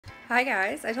Hi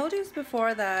guys, I told you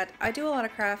before that I do a lot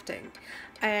of crafting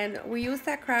and we use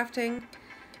that crafting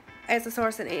as a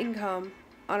source of income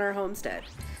on our homestead.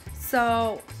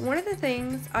 So one of the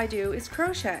things I do is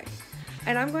crochet,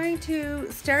 and I'm going to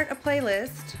start a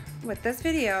playlist with this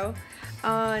video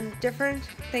on different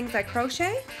things I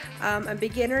crochet, a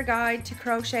beginner guide to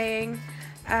crocheting,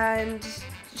 and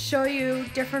show you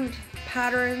different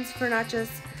patterns for not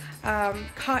just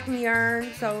cotton yarn,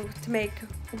 so to make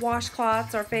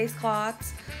washcloths or face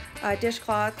cloths,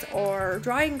 dishcloths or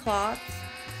drying cloths,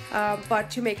 but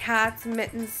to make hats,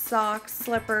 mittens, socks,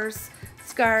 slippers,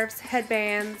 scarves,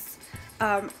 headbands,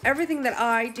 everything that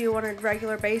I do on a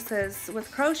regular basis with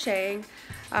crocheting.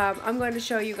 I'm going to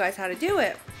show you guys how to do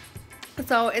it.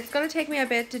 So it's going to take me a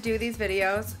bit to do these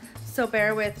videos, so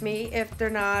bear with me if they're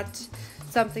not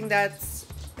something that's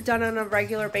done on a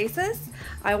regular basis.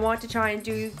 I want to try and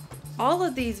do all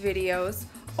of these videos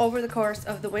over the course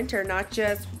of the winter, not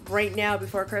just right now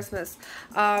before Christmas.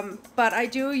 But I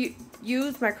do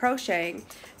use my crocheting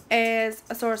as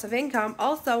a source of income.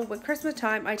 Also, with Christmas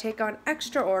time, I take on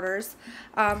extra orders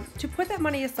to put that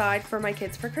money aside for my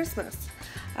kids for Christmas.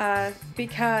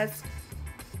 Because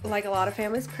like a lot of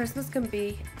families, Christmas can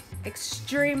be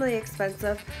extremely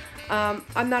expensive.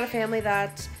 I'm not a family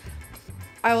that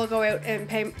I will go out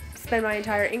and spend my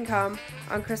entire income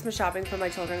on Christmas shopping for my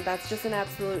children. That's just an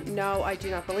absolute no. I do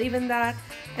not believe in that,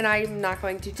 and I'm not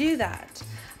going to do that.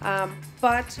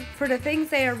 But for the things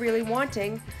they are really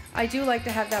wanting, I do like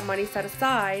to have that money set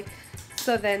aside,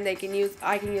 so then I can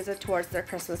use it towards their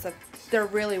Christmas if they're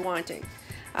really wanting.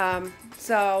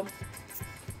 So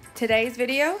today's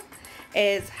video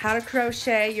is how to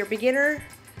crochet your beginner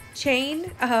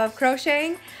chain of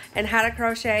crocheting and how to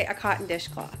crochet a cotton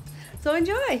dishcloth. So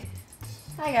enjoy!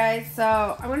 Hi guys,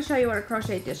 so I want to show you what a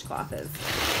crochet dishcloth is.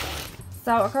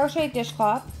 So a crochet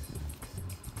dishcloth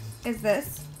is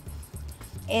this.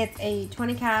 It's a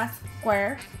 20 cast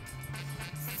square.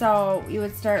 So you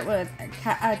would start with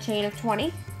a chain of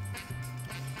 20,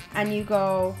 and you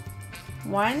go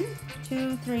 1,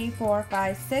 2, 3, 4,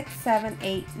 5, 6, 7,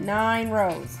 8, 9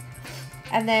 rows.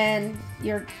 And then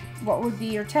what would be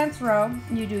your 10th row,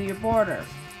 you do your border.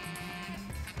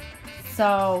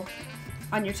 So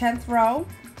on your 10th row,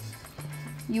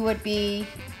 you would be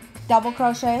double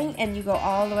crocheting, and you go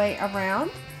all the way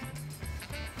around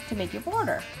to make your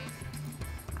border.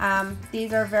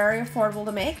 These are very affordable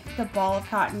to make. The ball of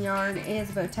cotton yarn is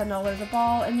about $10 a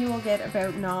ball, and you will get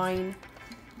about 9,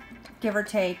 give or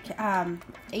take,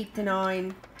 8 to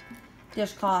 9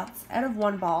 dishcloths out of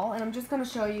one ball. And I'm just going to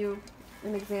show you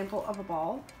an example of a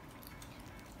ball.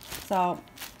 So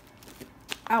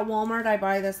at Walmart, I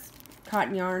buy this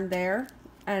cotton yarn there,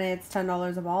 and it's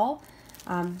 $10 a ball.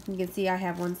 You can see I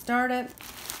have one started.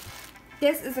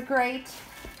 This is a great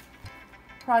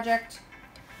project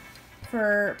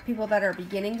for people that are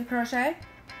beginning to crochet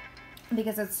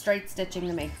because it's straight stitching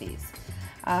to make these.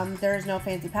 There is no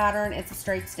fancy pattern. It's a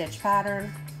straight stitch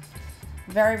pattern.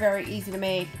 Very, very easy to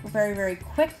make. Very, very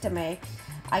quick to make.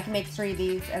 I can make 3 of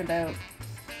these in about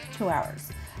 2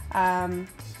 hours.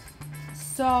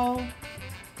 So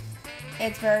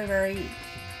it's very, very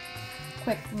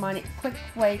quick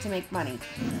way to make money.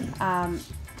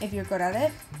 If you're good at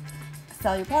it,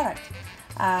 sell your product.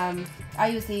 I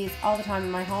use these all the time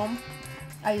in my home.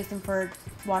 I use them for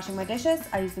washing my dishes.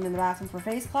 I use them in the bathroom for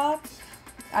face cloths.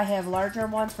 I have larger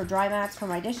ones for dry mats for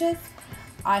my dishes.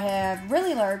 I have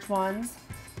really large ones.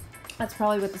 That's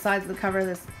probably with the size of the cover of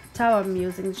this towel I'm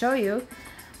using to show you.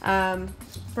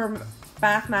 For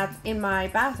bath mats in my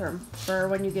bathroom for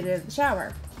when you get out of the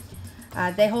shower.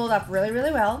 They hold up really,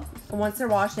 really well. Once they're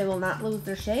washed, they will not lose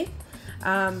their shape.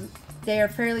 They are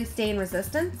fairly stain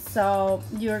resistant, so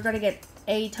you're going to get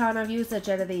a ton of usage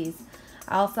out of these.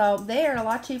 Also, they are a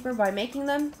lot cheaper by making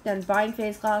them than buying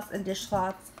face cloths and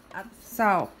dishcloths.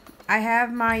 So I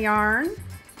have my yarn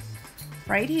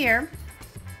right here.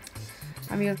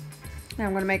 I'm going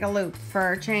to make a loop for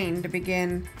our chain to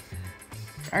begin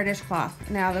our dishcloth.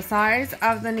 Now the size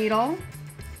of the needle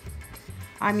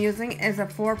I'm using is a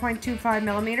 4.25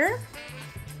 millimeter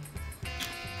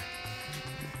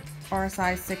or a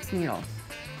size 6 needle.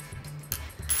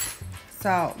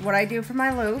 So what I do for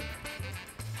my loop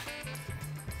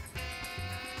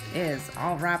is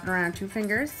I'll wrap it around 2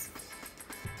 fingers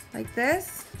like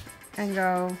this and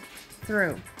go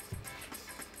through.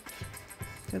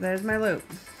 So there's my loop.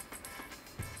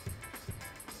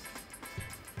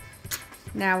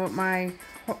 Now with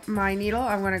my needle,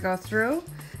 I'm going to go through.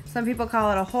 Some people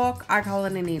call it a hook, I call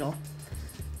it a needle.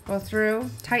 Go through,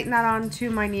 tighten that onto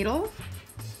my needle,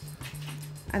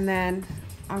 and then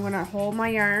I'm going to hold my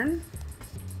yarn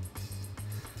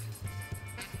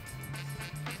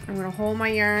I'm going to hold my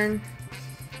yarn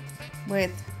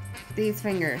with these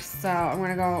fingers. So I'm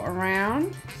going to go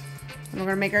around and we're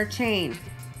going to make our chain.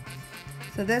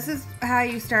 So this is how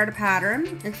you start a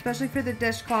pattern, especially for the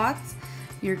dishcloths.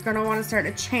 You're going to want to start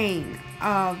a chain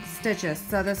of stitches.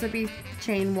 So this would be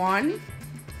chain 1.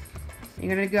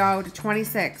 You're going to go to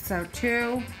 26. So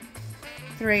 2,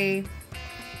 3,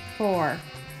 4,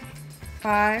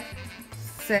 5,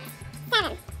 6,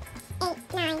 7, 8,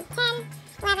 9, 10,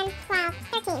 11, 12,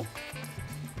 13,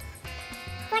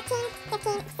 14,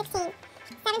 15, 16,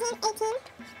 17,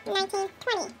 18, 19,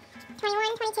 20,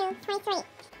 21, 22, 23.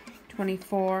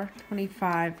 24,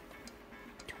 25,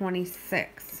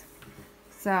 26.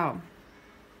 So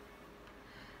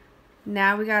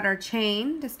now we got our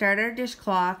chain to start our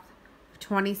dishcloth of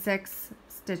 26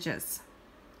 stitches.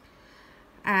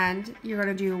 And you're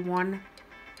going to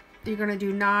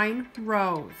do 9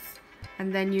 rows,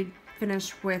 and then you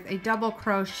finish with a double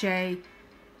crochet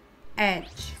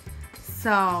edge.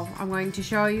 So I'm going to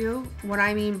show you what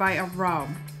I mean by a row.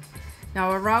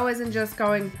 Now a row isn't just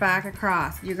going back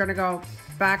across. You're going to go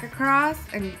back across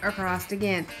and across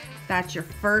again. That's your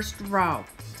first row.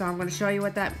 So I'm going to show you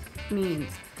what that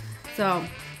means. So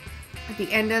at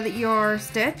the end of your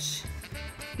stitch,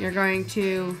 you're going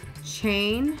to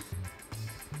chain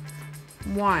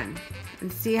 1.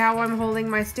 And see how I'm holding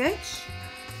my stitch?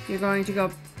 You're going to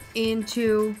go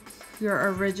into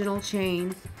your original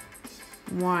chain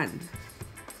 1.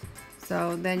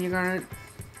 So then you're going to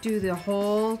do the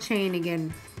whole chain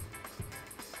again.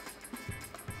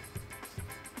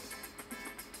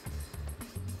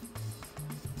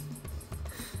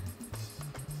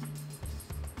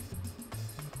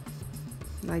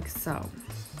 Like so.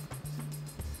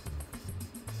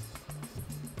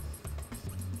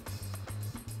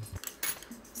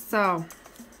 So,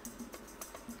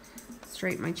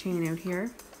 straighten my chain out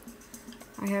here.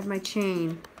 I have my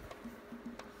chain,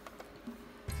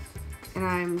 and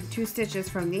I'm 2 stitches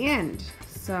from the end.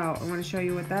 So I want to show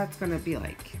you what that's going to be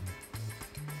like.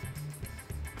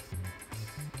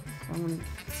 So I'm going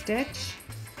to stitch,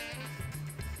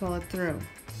 pull it through.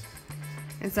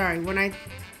 And sorry, when I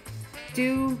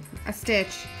do a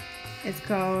stitch, you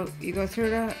go through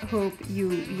the hoop, you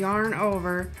yarn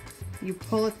over, you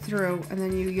pull it through, and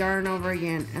then you yarn over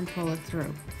again and pull it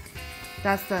through.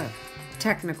 That's the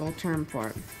technical term for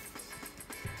it.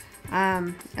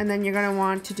 And then you're going to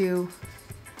want to do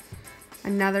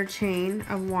another chain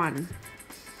of 1,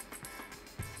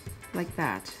 like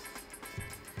that.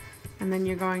 And then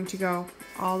you're going to go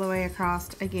all the way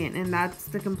across again, and that's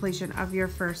the completion of your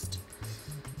first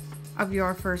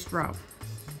row.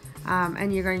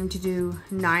 And you're going to do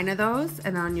 9 of those,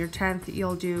 and on your 10th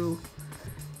you'll do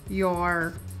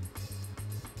your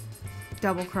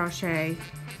double crochet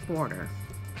border.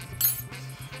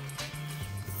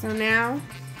 So now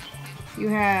you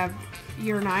have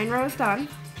your 9 rows done,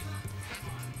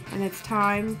 and it's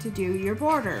time to do your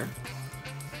border.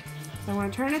 So I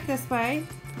want to turn it this way.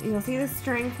 You'll see the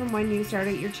string from when you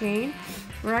started your chain.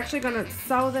 We're actually going to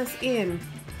sew this in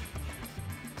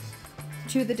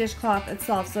to the dishcloth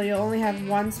itself, so you'll only have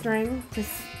 1 string to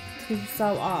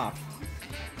sew off.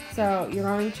 So you're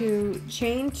going to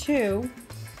chain 2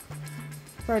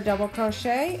 for a double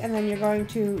crochet, and then you're going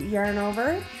to yarn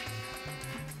over,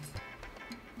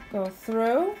 go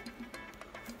through,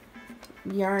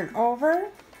 yarn over,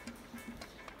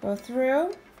 go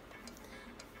through,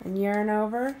 and yarn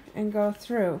over and go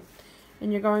through.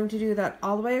 And you're going to do that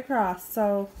all the way across,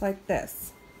 so like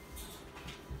this.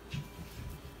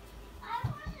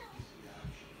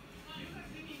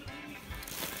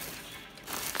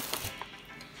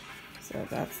 So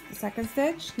that's the second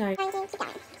stitch. Now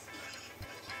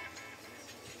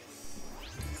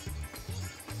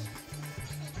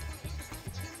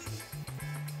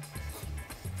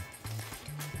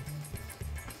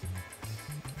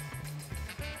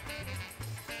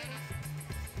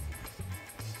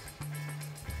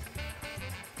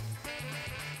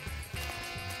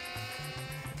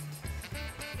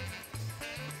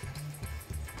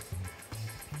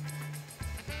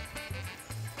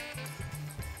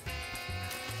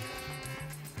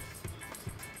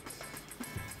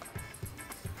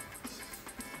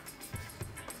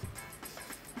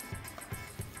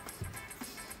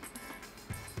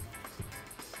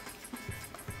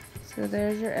so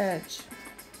there's your edge.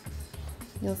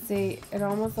 You'll see it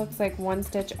almost looks like 1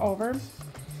 stitch over.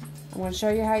 I'm going to show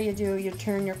you how you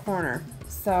turn your corner.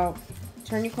 So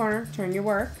turn your corner, turn your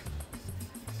work,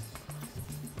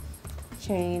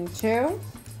 chain 2,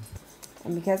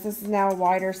 and because this is now a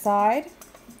wider side,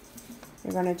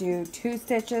 you're going to do 2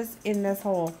 stitches in this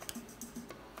hole.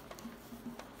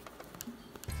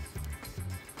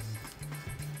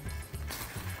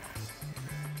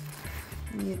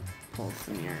 You pull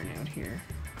some yarn out here.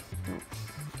 Nope.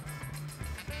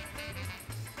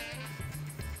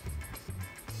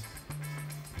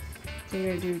 So you're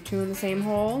going to do 2 in the same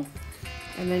hole,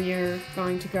 and then you're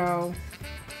going to go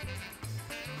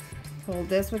hold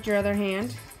this with your other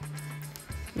hand,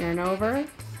 yarn over,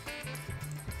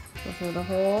 go through the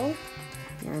hole,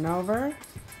 yarn over,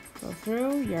 go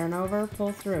through, yarn over,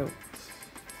 pull through.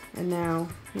 And now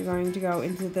you're going to go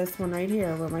into this one right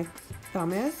here where my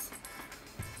thumb is.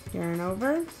 Yarn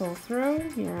over, pull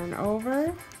through, yarn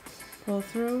over, pull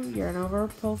through, yarn over,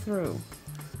 pull through.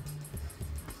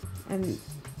 And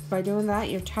by doing that,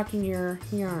 you're tucking your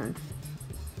yarn.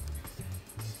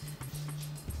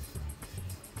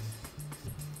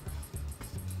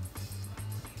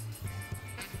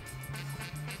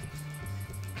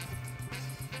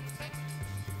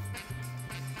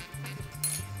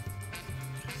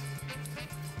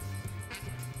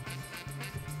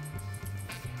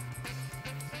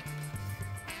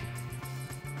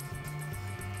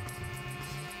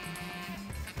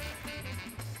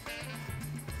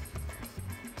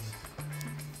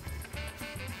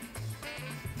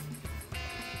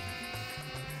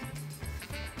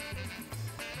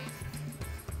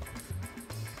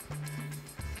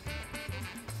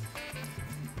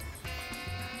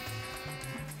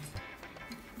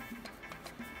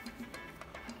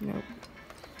 Nope.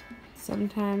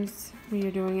 Sometimes when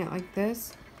you're doing it like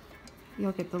this,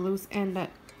 you'll get the loose end that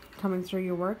coming through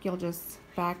your work. You'll just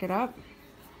back it up,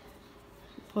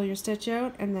 pull your stitch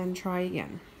out, and then try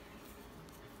again.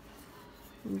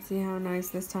 And see how nice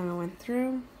this time it went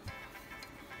through.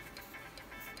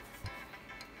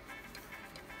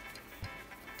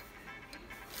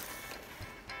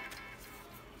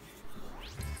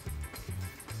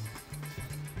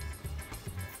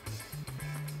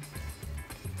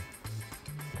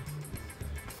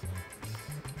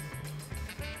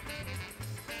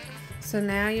 So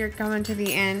now you're coming to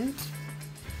the end,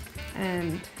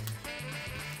 and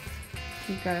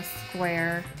you've got a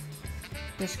square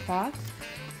dishcloth.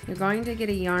 You're going to get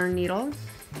a yarn needle,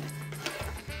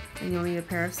 and you'll need a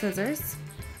pair of scissors.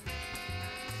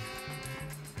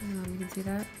 You can see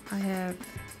that. I have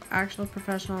actual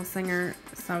professional Singer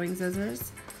sewing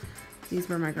scissors. These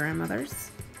were my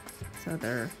grandmother's, so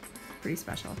they're pretty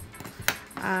special.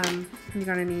 You're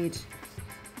gonna need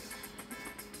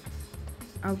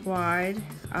a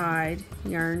wide-eyed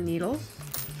yarn needle.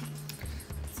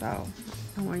 So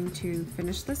I'm going to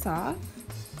finish this off.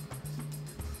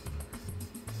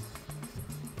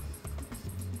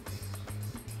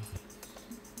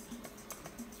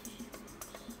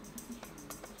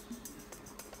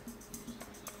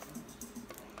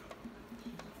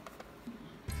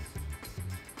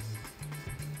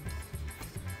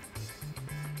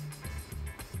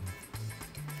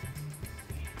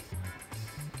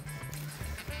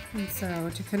 And so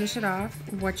to finish it off,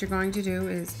 what you're going to do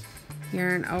is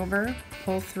yarn over,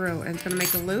 pull through, and it's going to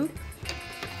make a loop.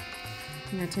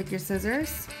 You're going to take your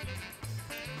scissors,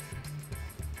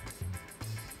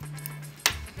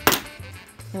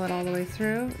 pull it all the way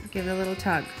through, give it a little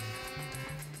tug.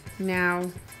 Now,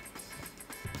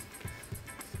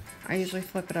 I usually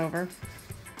flip it over.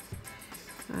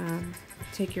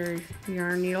 Take your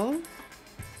yarn needle,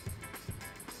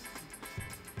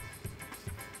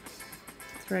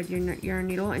 thread your yarn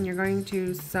needle, and you're going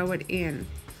to sew it in.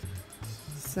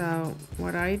 So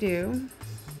what I do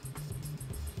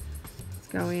is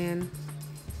go in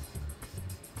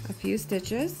a few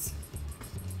stitches,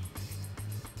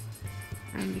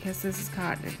 and because this is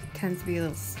cotton, it tends to be a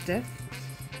little stiff.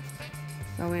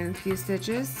 Go in a few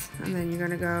stitches, and then you're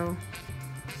going to go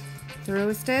through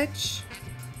a stitch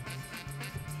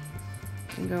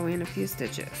and go in a few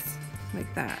stitches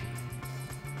like that.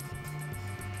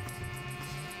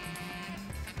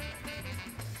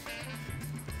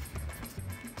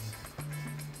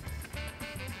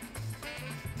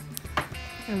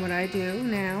 And what I do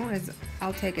now is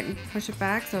I'll take it and push it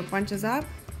back so it bunches up.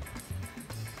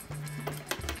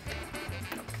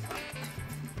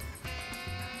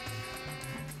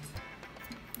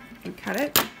 And cut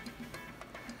it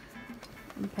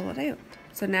and pull it out.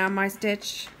 So now my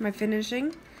stitch, my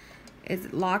finishing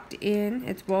is locked in,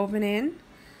 it's woven in,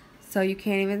 so you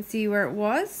can't even see where it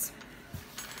was.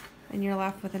 And you're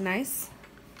left with a nice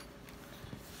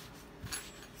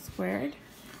squared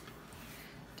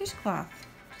dishcloth.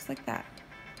 Just like that.